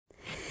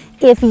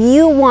If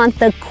you want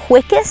the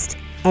quickest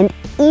and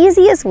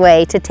easiest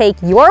way to take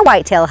your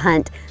whitetail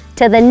hunt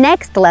to the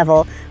next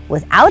level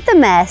without the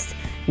mess,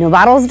 no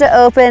bottles to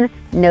open,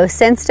 no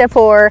scents to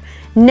pour,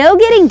 no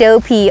getting doe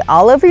pee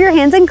all over your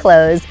hands and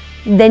clothes,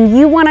 then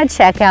you want to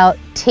check out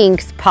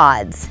Tink's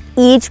pods.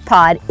 Each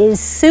pod is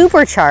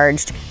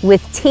supercharged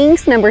with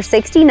Tink's number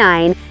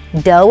 69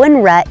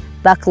 Doe-In-Rut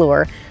buck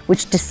lure,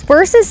 which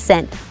disperses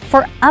scent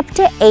for up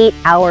to 8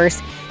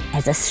 hours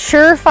as a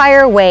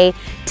surefire way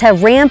to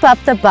ramp up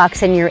the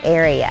bucks in your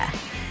area.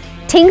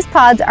 Tink's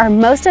pods are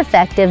most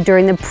effective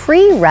during the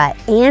pre-rut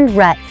and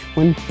rut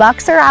when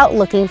bucks are out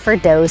looking for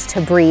does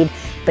to breed,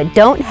 but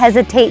don't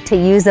hesitate to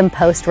use them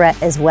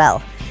post-rut as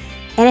well.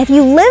 And if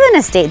you live in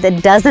a state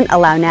that doesn't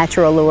allow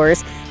natural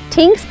lures,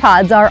 Tink's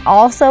pods are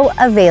also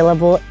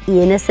available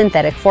in a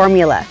synthetic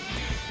formula.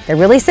 They're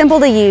really simple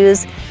to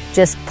use,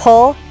 just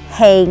pull,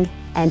 hang,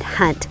 and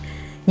hunt.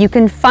 You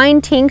can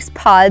find Tink's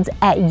pods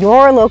at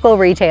your local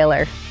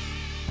retailer.